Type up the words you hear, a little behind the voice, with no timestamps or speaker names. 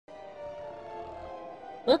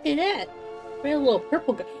Look at that. We're a little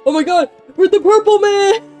purple guy. Oh my god! We're the purple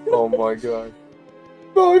man! Oh my god.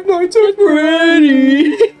 Five Nights at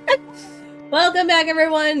Freddy! Welcome back,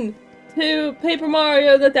 everyone, to Paper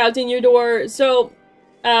Mario: The Thousand Year Door. So,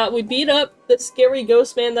 we beat up the scary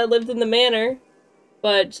ghost man that lived in the manor.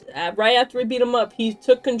 But right after we beat him up, he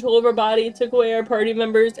took control of our body, took away our party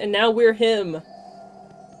members, and now we're him.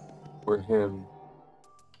 We're him.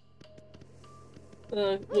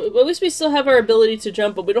 At least we still have our ability to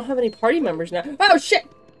jump, but we don't have any party members now. Oh shit!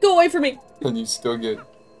 Go away from me! And you still get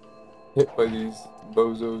hit by these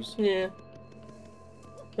bozos. Yeah.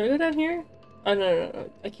 Can I go down here? Oh, no.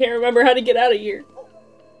 I can't remember how to get out of here.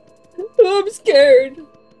 Oh, I'm scared.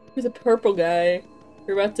 He's a purple guy.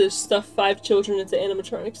 We're about to stuff 5 children into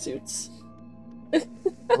animatronic suits.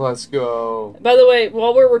 Let's go. By the way,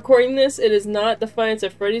 while we're recording this, it is not the Five Nights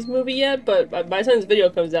at Freddy's movie yet, but by the time this video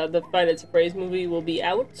comes out, the Five Nights at Freddy's movie will be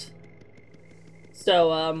out.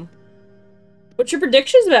 So, what's your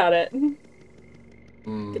predictions about it?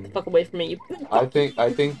 Get the fuck away from me, you. I think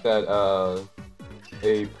that,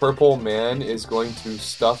 a purple man is going to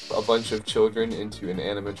stuff a bunch of children into an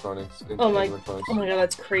animatronics. Oh my god,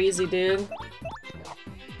 that's crazy, dude.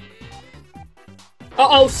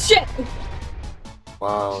 Oh shit!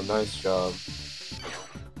 Wow, nice job.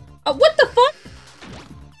 What the fuck?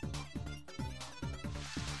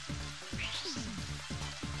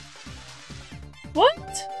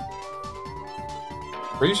 What?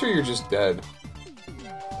 Pretty sure you're just dead.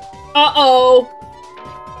 Uh-oh.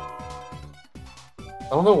 I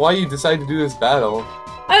don't know why you decided to do this battle.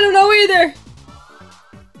 I don't know either.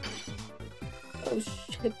 Oh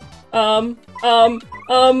shit.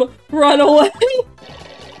 Run away.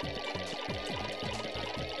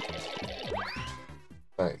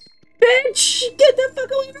 Nice. Bitch! Get the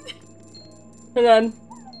fuck away from me! Hold on.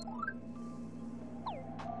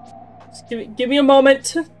 Just give me a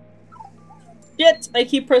moment. Shit! I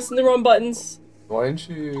keep pressing the wrong buttons. Why didn't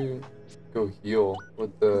you go heal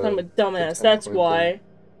with the... I'm a dumbass, that's why.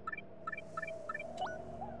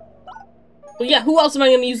 Well, yeah, who else am I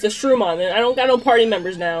gonna use the shroom on? I don't got no party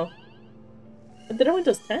members now. But it only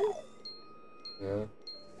does 10? Yeah.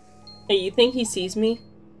 Hey, you think he sees me?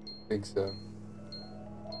 I think so.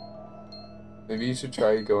 Maybe you should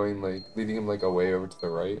try going, like, leading him, like, away over to the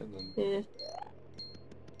right, and then... Yeah.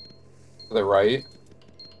 To the right?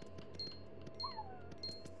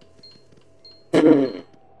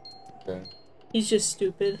 Okay. He's just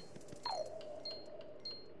stupid.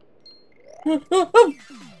 I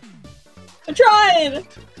tried!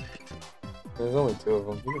 There's only 2 of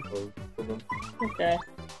them. You can play with them. Okay.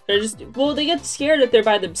 They're just- well, they get scared if they're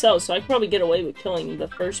by themselves, so I can probably get away with killing the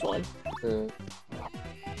first one. Yeah.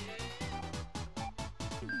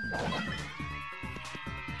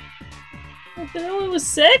 There only was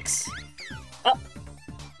 6? Oh.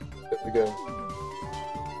 There we go.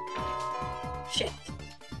 Shit.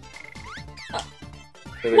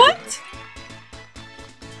 There we What?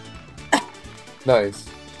 go. Nice.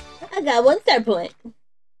 I got 1 star point.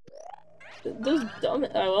 Those dumb-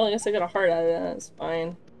 oh, well, I guess I got a heart out of that. It's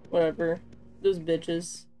fine. Whatever. Those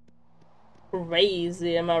bitches.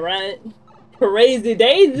 Crazy, am I right? Crazy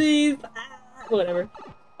daisies! Ah, whatever.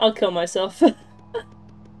 I'll kill myself.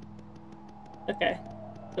 Okay.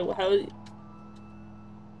 So how is...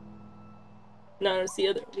 No, it's the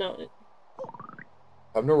other... No.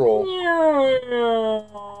 Time to roll.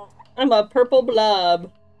 I'm a purple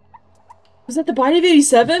blob. Was that the body of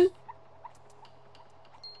 87?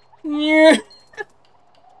 Yeah.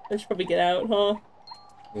 I should probably get out, huh?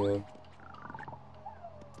 Yeah.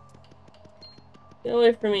 Get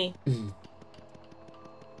away from me.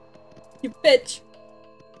 You bitch!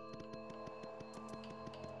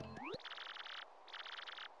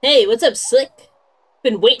 Hey, what's up, Slick?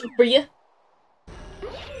 Been waiting for you.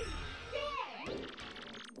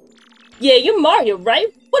 Yeah, you're Mario,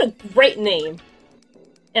 right? What a great name.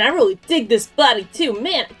 And I really dig this body too.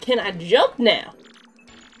 Man, can I jump now?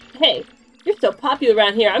 Hey, you're so popular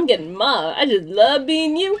around here, I'm getting mauled. I just love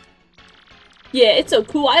being you. Yeah, it's so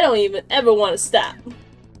cool, I don't even ever want to stop.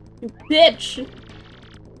 You bitch.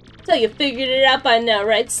 So you figured it out by now,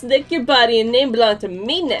 right? Slick, your body and name belong to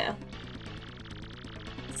me now.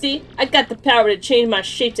 See, I got the power to change my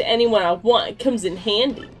shape to anyone I want. It comes in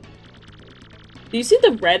handy. Do you see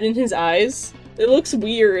the red in his eyes? It looks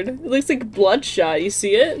weird. It looks like bloodshot. You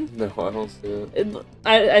see it? No, I don't see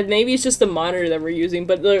it. Maybe it's just the monitor that we're using,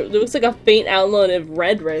 but there looks like a faint outline of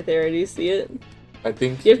red right there. Do you see it? I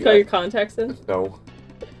think... Do you have to put your contacts in? No.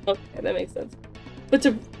 Okay, that makes sense. But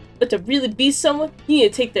to really be someone, you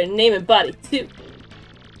need to take their name and body too.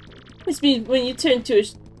 Which means when you turn to a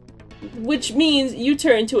which means you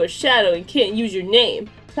turn into a shadow and can't use your name.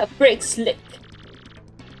 Tough break, Slick.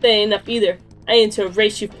 That ain't enough either. I aim to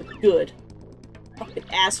erase you for good. Fucking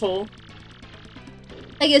asshole.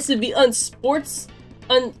 I guess it'd be unsporting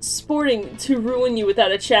to ruin you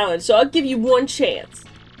without a challenge, so I'll give you one chance.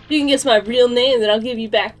 If you can guess my real name, then I'll give you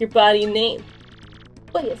back your body and name.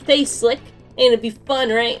 What you say, Slick? Ain't it be fun,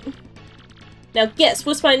 right? Now guess,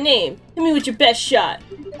 what's my name? Hit me with your best shot.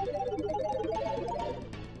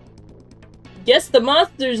 Guess the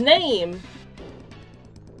monster's name.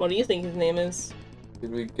 What do you think his name is?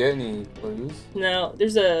 Did we get any clues? No,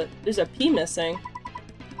 there's a P missing.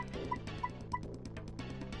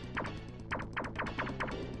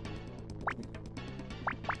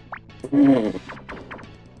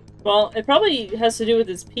 Well, it probably has to do with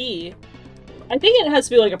his P. I think it has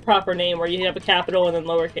to be like a proper name where you have a capital and then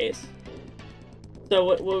lowercase. So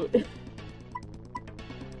what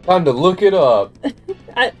Time to look it up.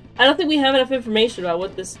 I don't think we have enough information about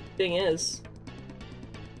what this thing is.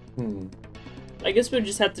 I guess we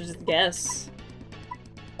just have to just guess.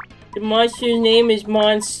 The monster's name is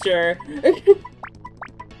Monster.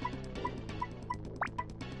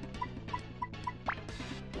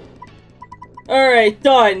 Alright,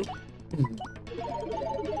 done.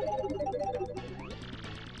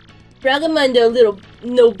 Ragamundo, little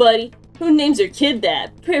nobody. Who names their kid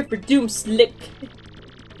that? Prayer for doom, Slick.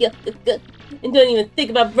 And don't even think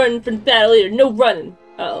about running from battle either. No running.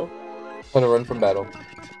 Uh-oh. Trying to run from battle.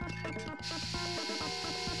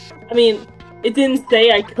 I mean, it didn't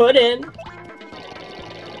say I couldn't.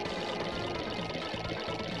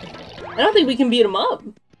 I don't think we can beat him up.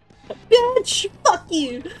 Bitch! Fuck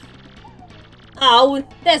you! Oh,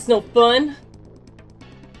 that's no fun.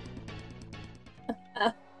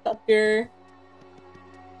 Fucker.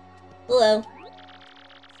 Hello.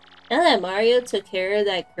 Now that Mario took care of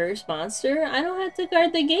that cursed monster, I don't have to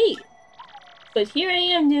guard the gate. But here I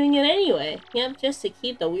am doing it anyway. Yep, just to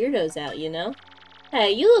keep the weirdos out, you know?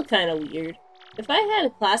 Hey, you look kinda weird. If I had to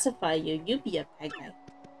classify you, you'd be a bad guy.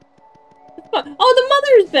 Oh, the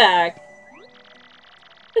mother's back!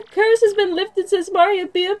 The curse has been lifted since Mario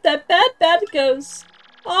beat up that bad ghost.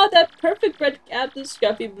 Oh, that perfect red cap, the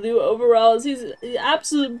scruffy blue overalls. He's the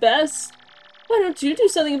absolute best. Why don't you do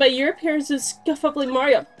something about your appearance and scuff up like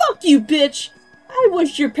Mario? Fuck you, bitch! I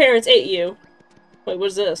wish your parents ate you. Wait,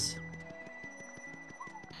 what's this?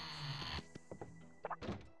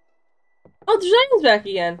 Oh, Dragon's back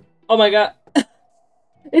again. Oh my god.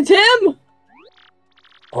 It's him!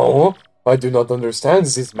 Oh, I do not understand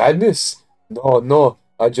this madness. No,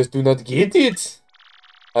 I just do not get it.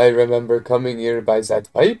 I remember coming here by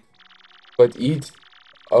that pipe, but it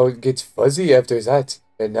gets fuzzy after that,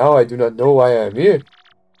 and now I do not know why I am here.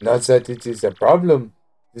 Not that it is a problem.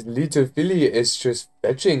 This little filly is just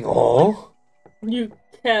fetching. Oh. You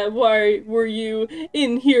can't. Why were you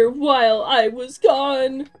in here while I was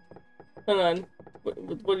gone? Hold on.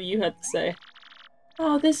 What do you have to say?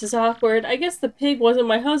 Oh, this is awkward. I guess the pig wasn't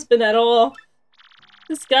my husband at all.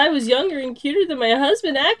 This guy was younger and cuter than my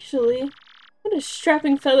husband, actually. What a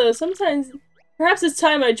strapping fellow. Sometimes, perhaps it's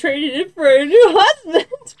time I traded it for a new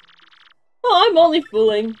husband. Oh, I'm only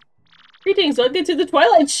fooling. Greetings, welcome to the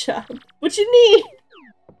Twilight Shop. What you need?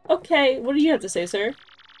 Okay, what do you have to say, sir?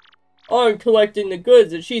 I'm collecting the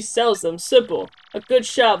goods and she sells them. Simple. A good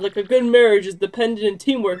shop, like a good marriage, is dependent in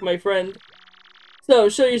teamwork, my friend. So,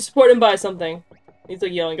 show your support and buy something. He's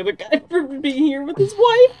like yelling at the guy for being here with his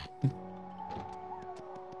wife.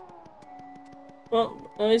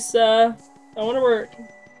 Well, nice, I wonder where...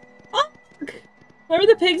 Oh!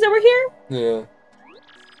 Remember the pigs that were here? Yeah.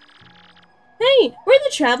 Hey, we're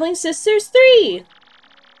the Traveling Sisters 3!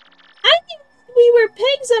 I think we were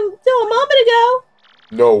pigs until a moment ago!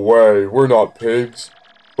 No way, we're not pigs.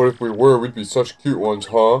 But if we were, we'd be such cute ones,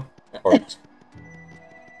 huh? Right.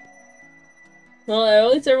 Well,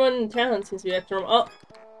 at least everyone in town seems to be after him. Oh!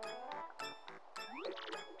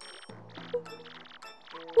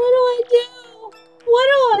 What do I do? What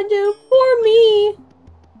do I do? Poor me!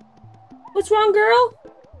 What's wrong, girl?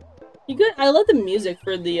 You good? I love the music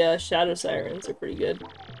for the Shadow Sirens. They're pretty good.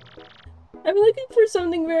 I'm looking for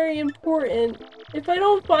something very important. If I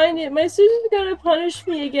don't find it, my sister's gonna punish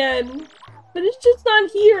me again. But it's just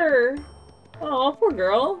not here. Oh, poor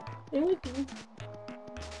girl. Maybe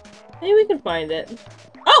we can find it.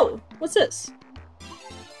 Oh! What's this?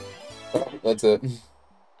 That's it.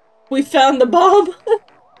 We found the bomb!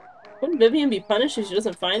 Wouldn't Vivian be punished if she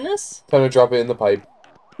doesn't find this? Time to drop it in the pipe.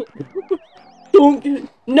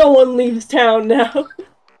 No one leaves town now.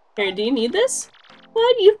 Here, do you need this?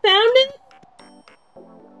 What? You found it?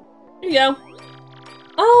 Here you go.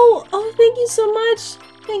 Oh, thank you so much.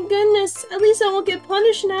 Thank goodness. At least I won't get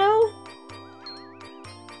punished now.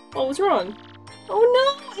 What was wrong? Oh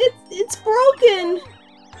no! It's broken!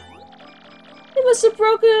 It must have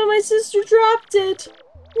broken when my sister dropped it.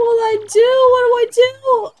 What'll I do? What do I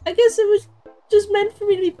do? I guess it was just meant for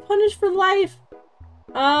me to be punished for life.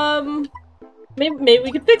 Maybe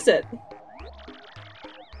we could fix it.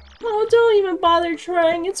 Oh, don't even bother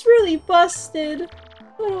trying. It's really busted.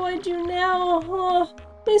 What do I do now? Oh,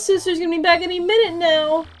 my sister's gonna be back any minute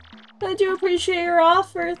now. I do appreciate your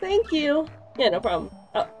offer. Thank you. Yeah, no problem.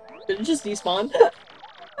 Oh, did it just despawn?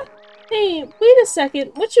 Hey, wait a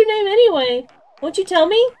second. What's your name anyway? Won't you tell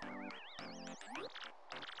me?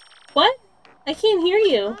 What? I can't hear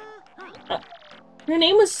you. Your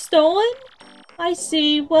name was stolen? I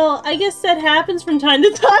see. Well, I guess that happens from time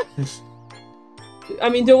to time. I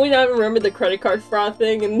mean, don't we not remember the credit card fraud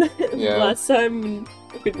thing and Yeah. last time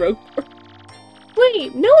we wrote?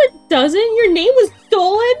 Wait, no it doesn't! Your name was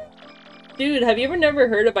stolen?! Dude, have you ever never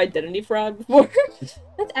heard of identity fraud before?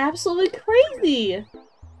 That's absolutely crazy!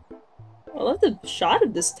 I love the shot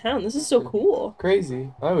of this town. This is so cool.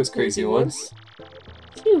 Crazy. I was crazy once.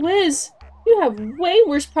 Gee whiz, you have way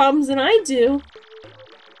worse problems than I do.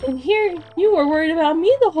 And here, you were worried about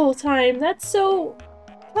me the whole time. That's so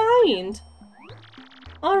kind.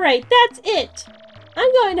 Alright, that's it.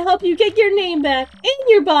 I'm going to help you get your name back, and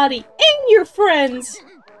your body, and your friends.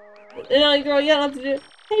 And girl, you don't have to do it.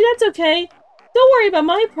 Hey, that's okay. Don't worry about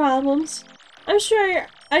my problems. I'm not sure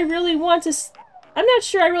I really want to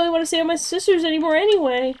stay with my sisters anymore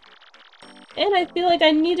anyway. And I feel like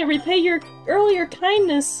I need to repay your earlier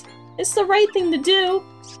kindness. It's the right thing to do.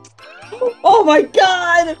 Oh my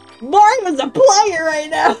god! Mario's a player right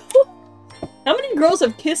now! How many girls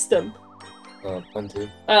have kissed him?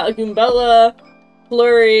 Plenty. Goombella,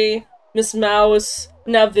 Flurry, Miss Mouse,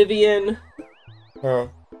 now Vivian. Huh.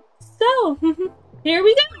 So, here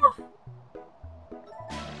we go!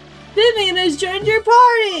 Vivian has joined your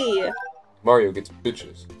party! Mario gets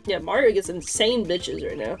bitches. Yeah, Mario gets insane bitches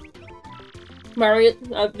right now.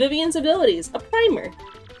 Vivian's abilities. A primer.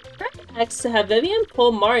 Press X to have Vivian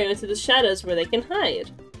pull Mario into the shadows where they can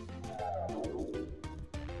hide.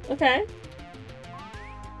 Okay.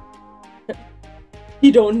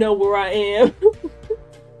 You don't know where I am.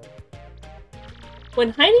 When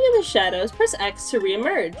hiding in the shadows, press X to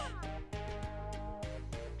re-emerge.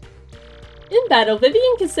 In battle,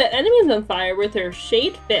 Vivian can set enemies on fire with her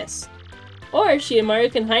Shade Fist. Or she and Mario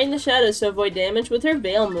can hide in the shadows to avoid damage with her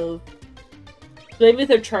Veil move. Maybe if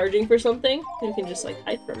they're charging for something, you can just like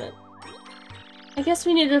hide from it. I guess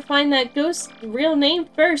we need to find that ghost's real name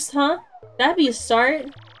first, huh? That'd be a start.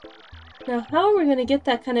 Now how are we gonna get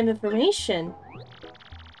that kind of information?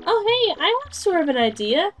 Oh hey, I have sort of an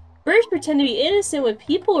idea. Birds pretend to be innocent with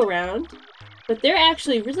people around, but they're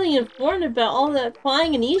actually really informed about all that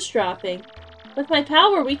flying and eavesdropping. With my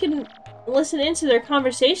power, we can listen into their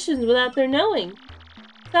conversations without their knowing.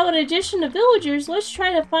 So in addition to villagers, let's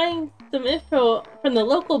try to find some info from the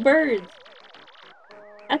local birds.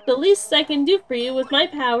 At the least I can do for you with my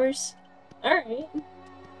powers. Alright.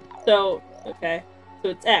 So, okay. So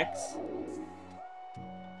it's X.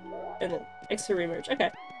 And then X to remerge. Okay.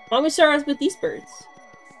 Why don't we start off with these birds?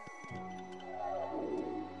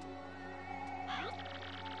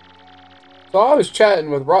 So I was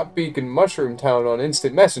chatting with Rotbeak and Mushroom Town on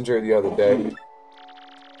Instant Messenger the other day.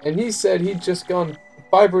 And he said he'd just gone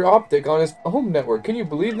fiber optic on his home network. Can you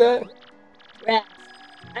believe that? Rats.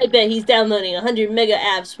 I bet he's downloading 100 mega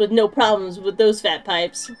apps with no problems with those fat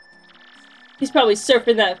pipes. He's probably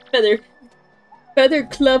surfing that Feather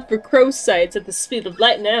Club for Crow sites at the speed of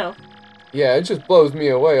light now. Yeah, it just blows me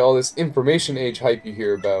away, all this information age hype you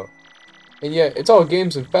hear about. And yet, it's all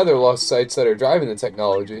games and feather lost sites that are driving the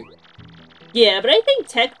technology. Yeah, but I think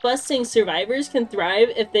tech-busting survivors can thrive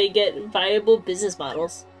if they get viable business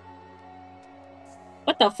models.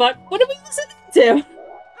 What the fuck? What are we listening to?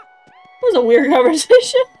 That was a weird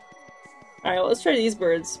conversation. Alright, well, let's try these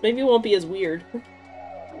birds. Maybe it won't be as weird.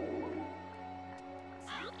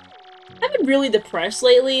 I've been really depressed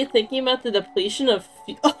lately, thinking about the depletion of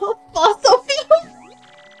fossil fuels.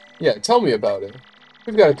 Yeah, tell me about it.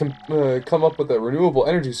 We've got to come up with a renewable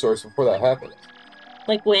energy source before that happens.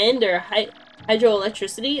 Like wind or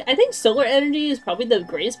hydroelectricity. I think solar energy is probably the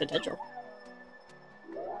greatest potential.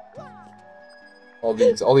 All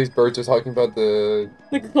these birds are talking about the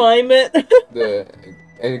climate.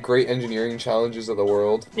 the great engineering challenges of the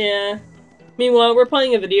world. Yeah. Meanwhile, we're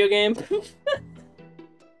playing a video game.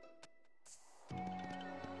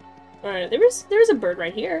 Alright, there's a bird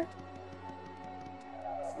right here.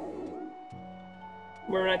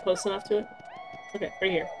 We're not close enough to it? Okay,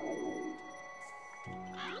 right here.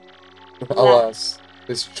 Alas.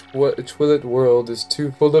 This Twilight world is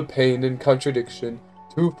too full of pain and contradiction,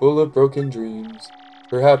 too full of broken dreams.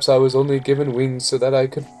 Perhaps I was only given wings so that I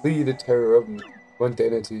could flee the terror of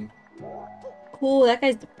mundanity. Cool, that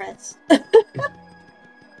guy's depressed.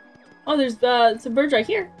 Oh, there's some birds right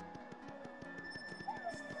here.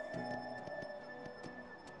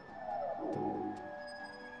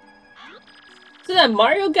 So that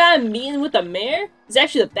Mario guy meeting with the mayor is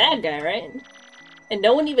actually the bad guy, right? And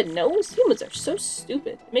no one even knows? Humans are so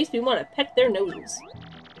stupid. It makes me want to peck their noses.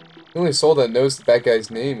 The only soul that knows that guy's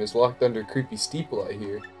name is locked under creepy steeple, I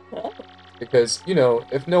hear. Oh. Because, you know,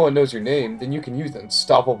 if no one knows your name, then you can use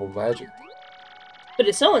unstoppable magic. But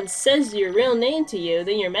if someone says your real name to you,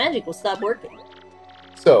 then your magic will stop working.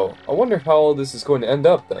 So, I wonder how all this is going to end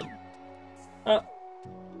up then.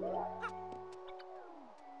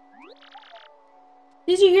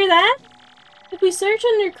 Did you hear that? If we search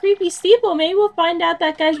under Creepy Steeple, maybe we'll find out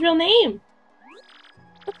that guy's real name.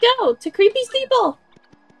 Let's go to Creepy Steeple.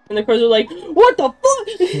 And the crows are like, what the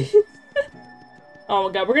fuck? Oh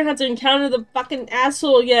my god, we're gonna have to encounter the fucking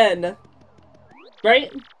asshole again.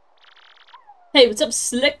 Right? Hey, what's up,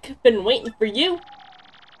 Slick? Been waiting for you.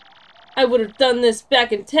 I would have done this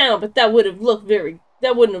back in town, but that wouldn't have looked very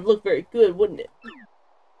good, wouldn't it?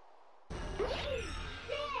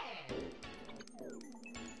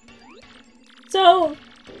 So,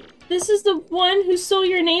 this is the one who stole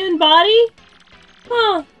your name and body?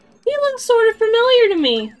 Huh, he looks sort of familiar to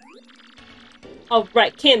me.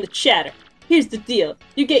 Alright, can the chatter. Here's the deal.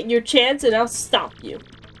 You get your chance and I'll stomp you.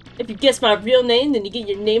 If you guess my real name, then you get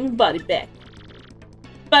your name and body back.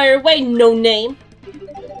 Fire away, no name!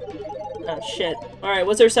 Oh shit. Alright,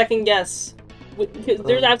 what's our second guess?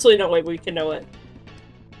 There's absolutely no way we can know it.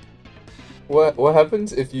 What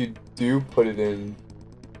happens if you do put it in,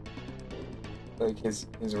 like, his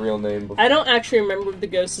real name before? I don't actually remember the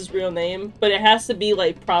ghost's real name, but it has to be,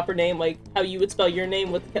 like, proper name, like how you would spell your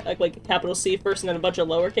name with, like a capital C first and then a bunch of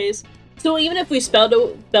lowercase. So even if we spelled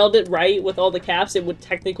it right with all the caps, it would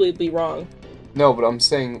technically be wrong. No, but I'm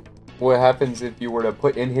saying, what happens if you were to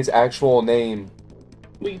put in his actual name?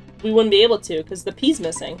 We wouldn't be able to, because the P's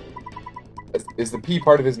missing. Is the P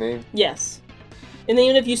part of his name? Yes. And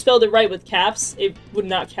even if you spelled it right with caps, it would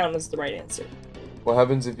not count as the right answer. What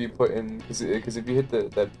happens if you put in, because if you hit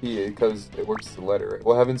that P, it works as a letter, right?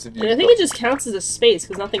 What happens if you... And I think it just counts as a space,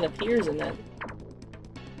 because nothing appears in it.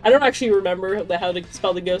 I don't actually remember how to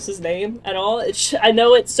spell the ghost's name at all. I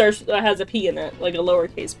know it has a P in it, like a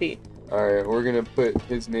lowercase p. Alright, we're gonna put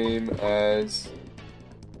his name as...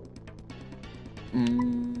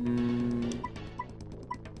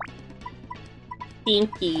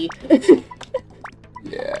 Stinky.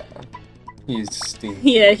 Yeah. He's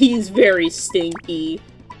stinky. Yeah, he's very stinky.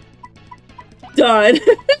 Done.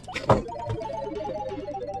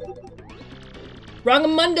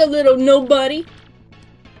 Wrongamundo, little nobody.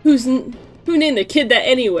 Who named the kid that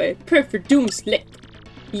anyway? Pray for Doom Slick.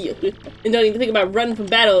 Yeah. And don't even think about running from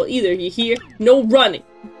battle either, you hear? No running.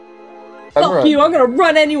 Fuck you, I'm gonna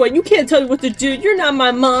run anyway. You can't tell me what to do. You're not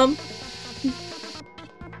my mom.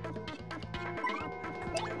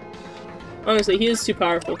 Honestly, he is too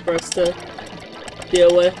powerful for us to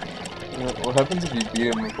deal with. What happens if you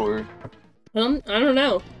beat him before? I don't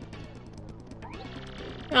know.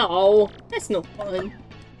 Oh, that's no fun.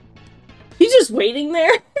 He's just waiting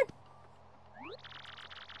there.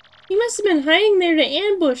 He must have been hiding there to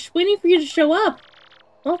ambush, waiting for you to show up.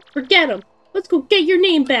 Well, forget him. Let's go get your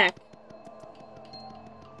name back.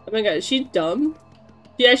 Oh my god, is she dumb?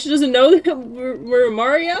 She actually doesn't know that we're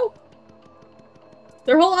Mario?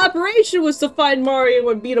 Their whole operation was to find Mario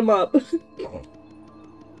and beat him up. She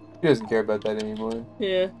doesn't care about that anymore.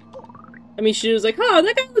 Yeah. I mean, she was like, oh,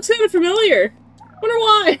 that guy looks kind of familiar. Wonder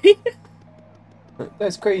why.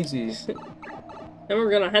 That's crazy. Then we're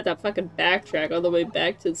gonna have to fucking backtrack all the way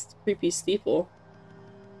back to this creepy steeple.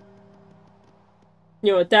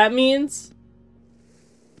 You know what that means?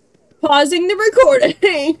 Pausing the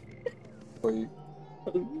recording! Wait.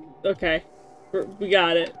 Okay. We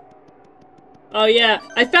got it. Oh yeah,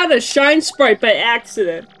 I found a Shine Sprite by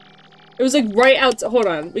accident. It was like right out. Hold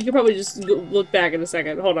on, we could probably just look back in a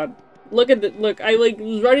second. Hold on. Look at the look. I like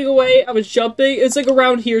was running away. I was jumping. It's like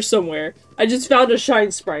around here somewhere. I just found a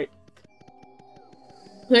Shine Sprite.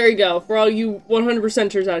 There you go. For all you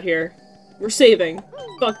 100%ers out here, we're saving.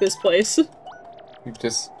 Fuck this place. You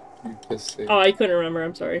just saved. Oh, I couldn't remember.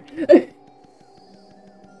 I'm sorry.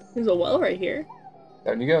 There's a well right here.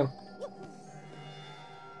 Down you go.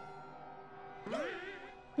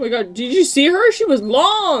 Oh my god, did you see her? She was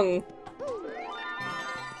long! Oh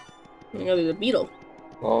my god, there's a beetle.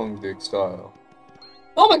 Long dick style.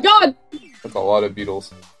 Oh my god! That's a lot of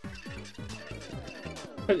beetles.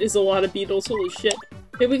 That is a lot of beetles, holy shit.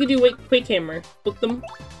 Maybe we could do Quake Hammer. Flip them.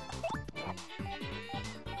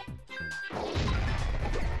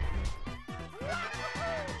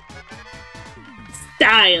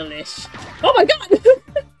 Stylish. Oh my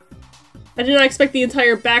god! I did not expect the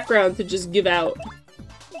entire background to just give out.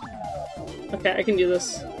 Okay, I can do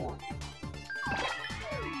this.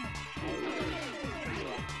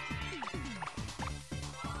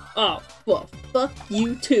 Oh, well, fuck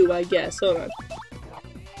you too, I guess. Hold on.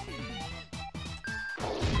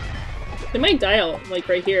 They might die out, like,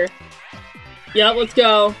 right here. Yeah, let's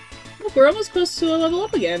go. Look, we're almost close to a level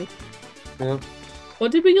up again. Yep.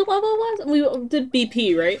 What did we get level last? We did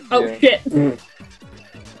BP, right? Oh, Yeah. shit!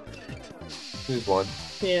 Who's one?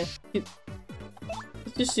 Yeah.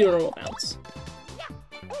 Let's just do a normal bounce.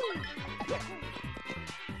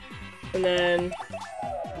 And then...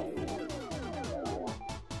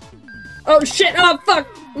 Oh shit! Oh fuck!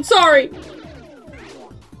 I'm sorry!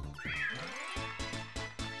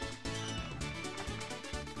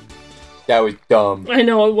 That was dumb. I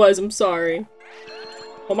know it was, I'm sorry.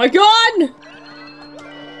 Oh my god!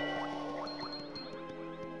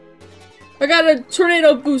 I got a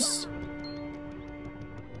tornado boost!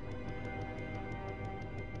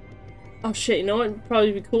 Oh shit, you know what would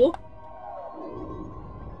probably be cool?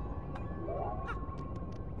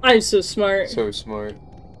 I'm so smart. So smart.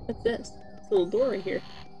 What's this? It's a little door right here.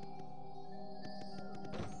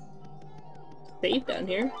 Save down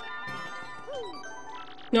here.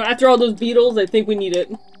 No, after all those beetles, I think we need it.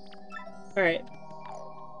 Alright.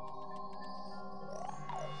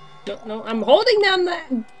 No, no, I'm holding down that!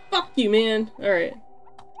 Fuck you, man. Alright.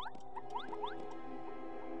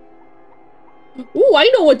 Ooh, I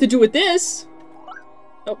know what to do with this!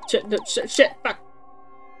 Oh, shit, no, shit, fuck.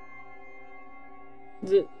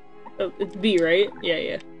 Is it? Oh, it's B, right? Yeah,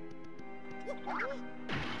 yeah.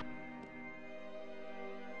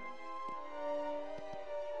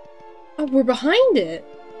 Oh, we're behind it.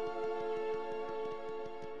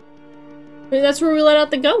 Maybe that's where we let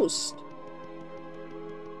out the ghost.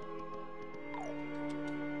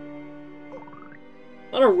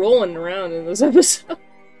 A lot of rolling around in this episode.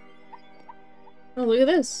 Oh, look at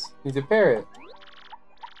this. He's a parrot.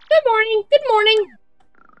 Good morning. Good morning.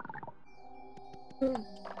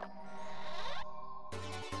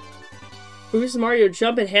 Boost Mario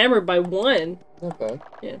jump and hammer by 1. Not bad.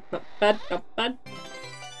 Yeah, not bad, not bad.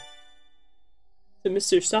 The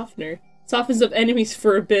Mr. Softener. Softens up enemies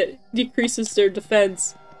for a bit. Decreases their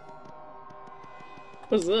defense.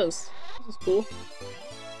 What's this? This is cool.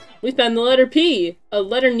 We found the letter P. A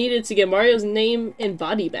letter needed to get Mario's name and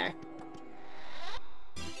body back.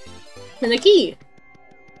 And a key.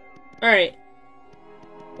 Alright.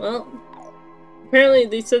 Well, apparently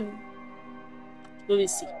they said... Let me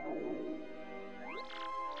see.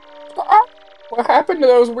 What happened to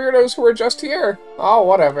those weirdos who were just here? Oh,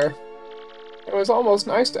 whatever. It was almost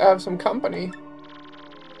nice to have some company.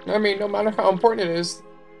 I mean, no matter how important it is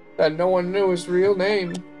that no one knew his real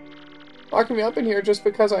name. Locking me up in here just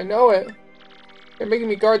because I know it. They're making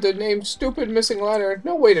me guard the name stupid missing letter.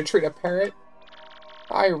 No way to treat a parrot.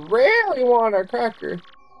 I really want a cracker.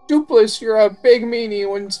 Dupless, you're a big meanie.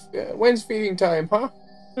 When's feeding time, huh?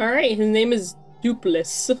 Alright, his name is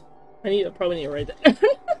Dupless. I probably need to write that.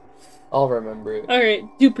 I'll remember it. Alright,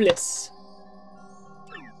 Dupless.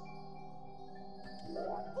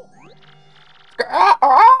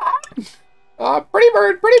 Pretty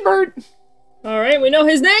bird, pretty bird. Alright, we know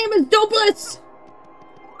his name is Dupless!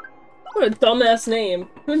 What a dumbass name.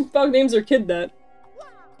 Who the fuck names their kid that?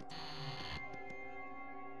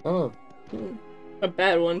 Oh. A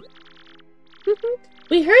bad one.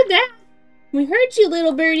 We heard that. We heard you,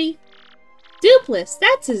 little birdie. Dupless,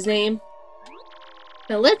 that's his name.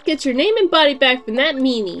 Now let's get your name and body back from that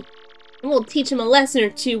meanie. And we'll teach him a lesson or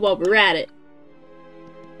two while we're at it.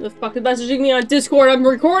 Who the fuck is messaging me on Discord? I'm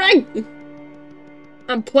recording!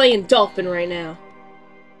 I'm playing Dolphin right now.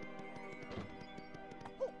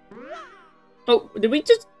 Oh, did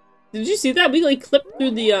you see that? We like clipped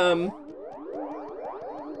through the,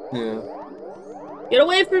 Yeah. Get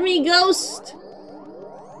away from me, ghost!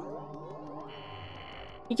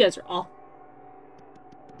 You guys are awful.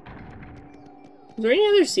 Is there any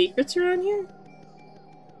other secrets around here?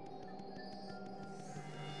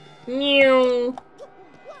 Meow.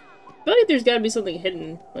 I feel like there's gotta be something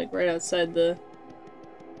hidden, like right outside the...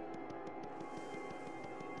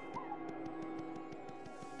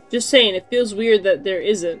 Just saying, it feels weird that there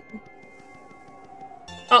isn't.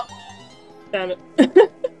 Oh! Damn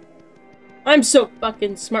it. I'm so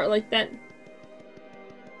fucking smart like that.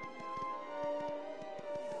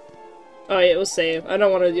 Oh yeah, we'll save. I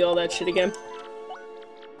don't want to do all that shit again.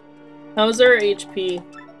 How's our HP?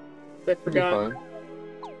 I It'll be forgot. fine.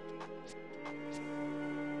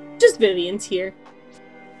 Just Vivian's here.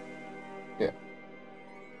 Yeah.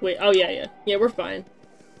 Wait, oh yeah, yeah. Yeah, we're fine.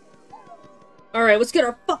 Alright, let's get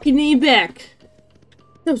our fucking name back.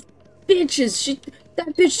 Those bitches,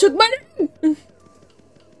 that bitch took my name!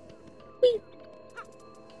 Whee.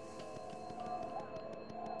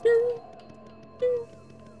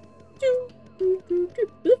 Who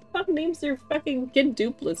the fuck names their fucking kid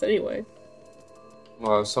Dupless anyway?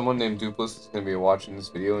 Well, someone named Dupless is gonna be watching this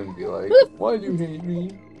video and be like, "Why do you hate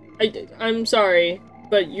me?" I'm sorry,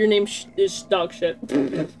 but your name is dog shit.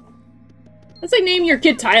 That's like naming your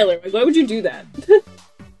kid Tyler. Like, why would you do that?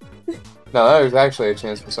 No, there's actually a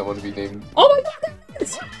chance for someone to be named. Oh my god, that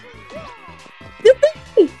is! The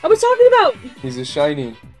thing I was talking about! He's a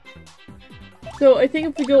shiny. So I think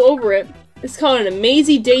if we go over it, it's called an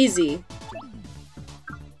Amazy Daisy.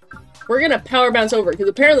 We're gonna power bounce over it, because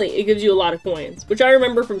apparently it gives you a lot of coins. Which I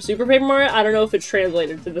remember from Super Paper Mario. I don't know if it's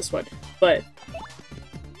translated to this one, but...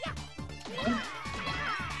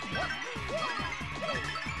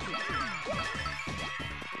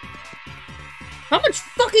 How much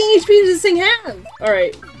fucking HP does this thing have?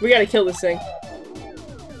 Alright, we gotta kill this thing.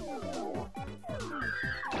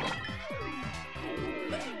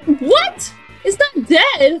 What? It's not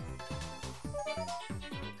dead!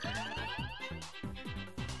 I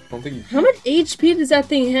don't think you. How much HP does that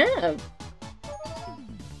thing have?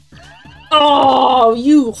 Oh,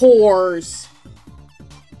 you whores!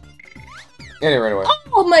 And it ran away.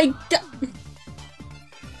 Oh my god!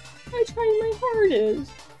 I trying my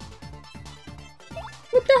hardest.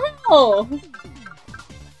 What the hell?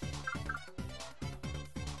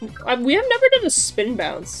 We have never done a spin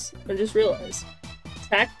bounce. I just realized.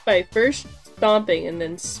 Attack by first stomping and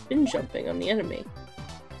then spin jumping on the enemy.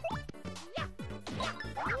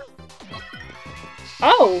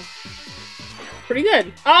 Oh! Pretty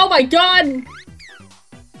good. Oh my god!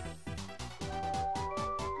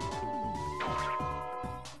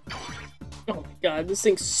 Oh my god, this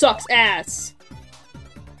thing sucks ass!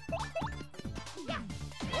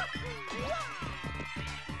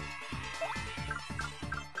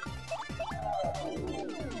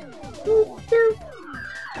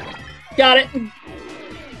 Got it!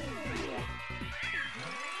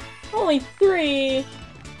 Only 3!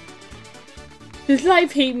 Does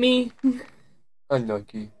life hate me?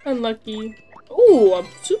 Unlucky. Unlucky. Ooh, a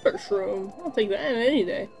super shroom. I'll take that any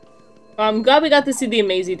day. I'm glad we got to see the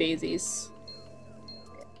Amazy Daisies.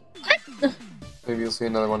 Maybe you'll see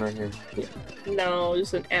another one right here. No,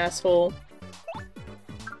 just an asshole.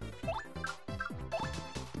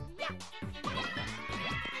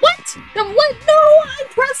 What? No, what? No! I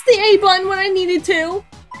pressed the A button when I needed to!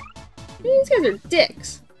 These guys are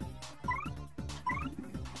dicks.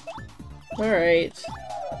 Alright.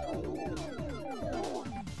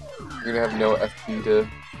 You're gonna have no FP to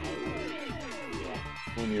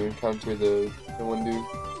when you encounter the one dude.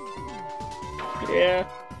 Yeah.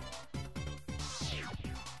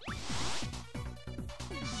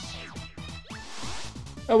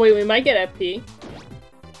 Oh wait, we might get FP.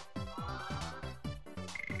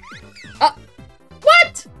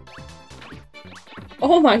 What?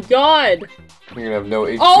 Oh my god! You're gonna have no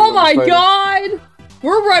HP. Oh my god!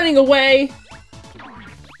 We're running away!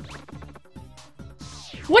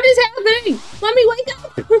 What is happening? Let me wake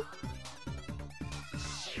up!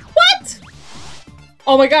 What?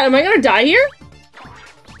 Oh my god, am I gonna die here?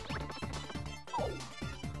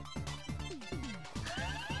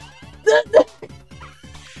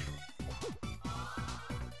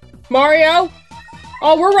 Mario?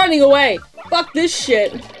 Oh, we're running away. Fuck this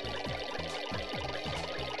shit.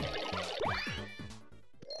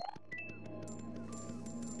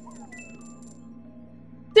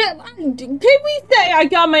 Can we say I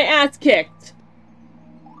got my ass kicked?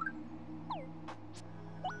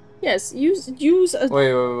 Yes, use a—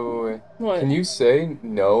 Wait. What? Can you say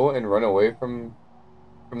no and run away from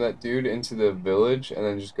that dude into the village and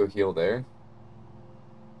then just go heal there?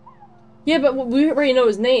 Yeah, but we already know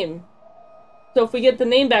his name. So if we get the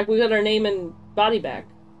name back, we got our name and body back.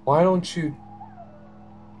 Why don't you...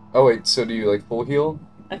 Oh wait, so do you like full heal?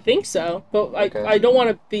 I think so, but Okay. I don't want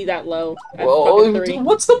to be that low. At Well, fucking 3.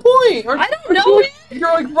 what's the point? I don't know.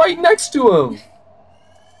 You're like right next to him.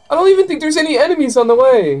 I don't even think there's any enemies on the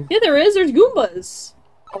way. Yeah, there is. There's Goombas.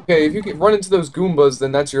 Okay, if you can run into those Goombas,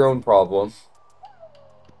 then that's your own problem.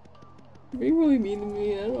 Are you really mean to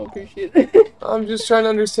me? I don't appreciate it. I'm just trying to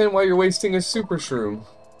understand why you're wasting a super shroom.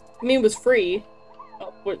 I mean, it was free.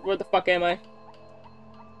 Oh, where the fuck am I?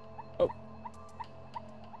 Oh.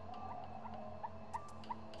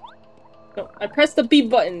 No, I pressed the B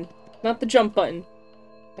button, not the jump button.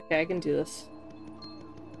 Okay, I can do this.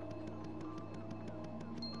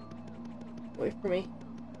 away from me.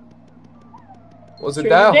 Was it Stranger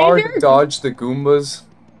that hard danger? to dodge the Goombas?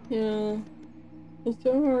 Yeah. I'm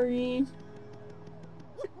sorry.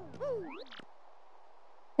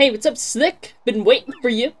 Hey, what's up, Slick? Been waiting for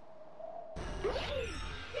you.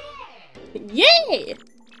 Yay!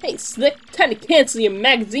 Hey, Slick, time to cancel your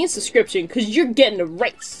magazine subscription, cause you're getting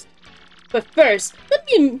erased. But first,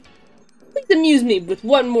 please amuse me with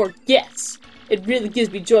one more guess. It really gives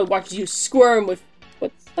me joy watching you squirm with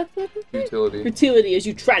Utility. fertility as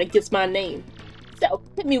you try to guess my name. So,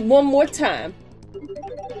 hit me one more time.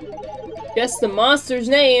 Guess the monster's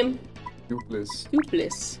name. Duplis.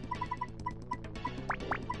 Duplis.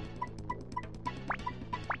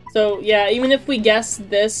 So, yeah, even if we guessed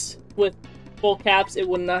this with full caps, it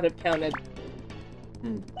would not have counted.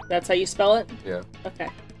 That's how you spell it? Yeah. Okay.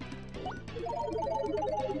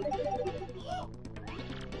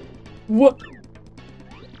 What?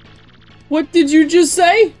 What did you just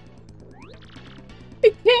say?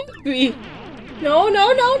 It can't be. No,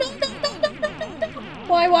 no, no, no, no, no, no, no, no.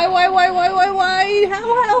 Why?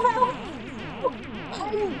 How?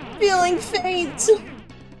 I'm feeling faint.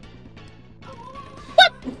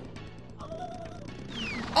 What?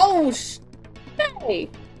 Oh, hey.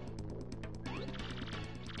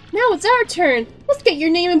 Now it's our turn. Let's get your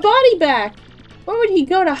name and body back. Where would he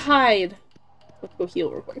go to hide? Let's go heal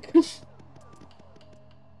real quick.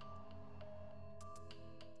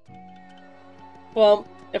 Well,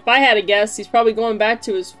 if I had to guess, he's probably going back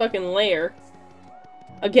to his fucking lair.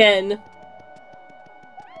 Again.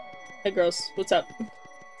 Hey, girls. What's up?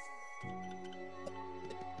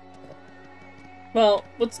 Well,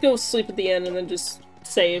 let's go sleep at the end and then just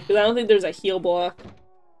save, because I don't think there's a heal block.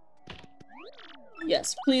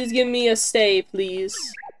 Yes, please give me a stay, please.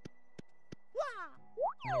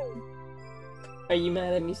 Are you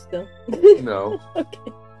mad at me still? No.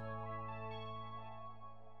 Okay.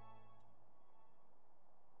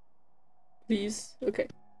 Please? Okay.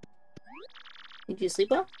 Did you sleep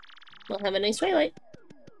well? We'll have a nice twilight.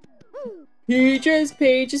 Pages,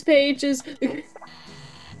 pages, pages!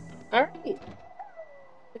 Alright.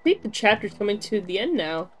 I think the chapter's coming to the end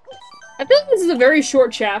now. I feel like this is a very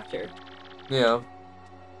short chapter. Yeah.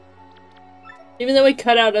 Even though we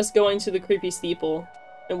cut out us going to the creepy steeple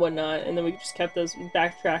and whatnot, and then we just kept us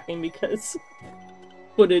backtracking because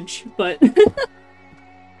footage, but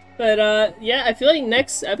yeah, I feel like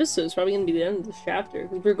next episode is probably gonna be the end of this chapter.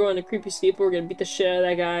 If we're going to creepy steeple, we're gonna beat the shit out of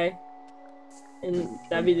that guy, and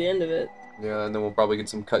that'd be the end of it. Yeah, and then we'll probably get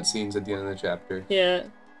some cutscenes at the end of the chapter. Yeah.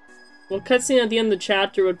 Well, cutscene at the end of the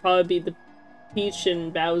chapter would probably be the Peach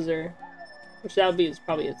and Bowser, which that would be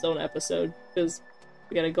probably its own episode, because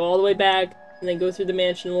we gotta go all the way back, and then go through the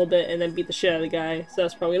mansion a little bit, and then beat the shit out of the guy, so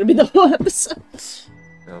that's probably gonna be the whole episode.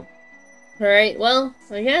 No. Alright, well,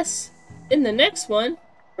 I guess, in the next one,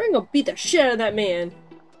 we're gonna beat the shit out of that man.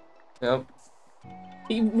 Yep.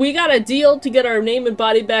 We got a deal to get our name and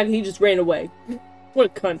body back, and he just ran away. What a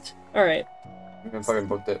cunt. Alright. I fucking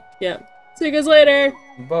booked it. Yeah. See you guys later.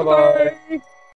 Bye-bye. Bye.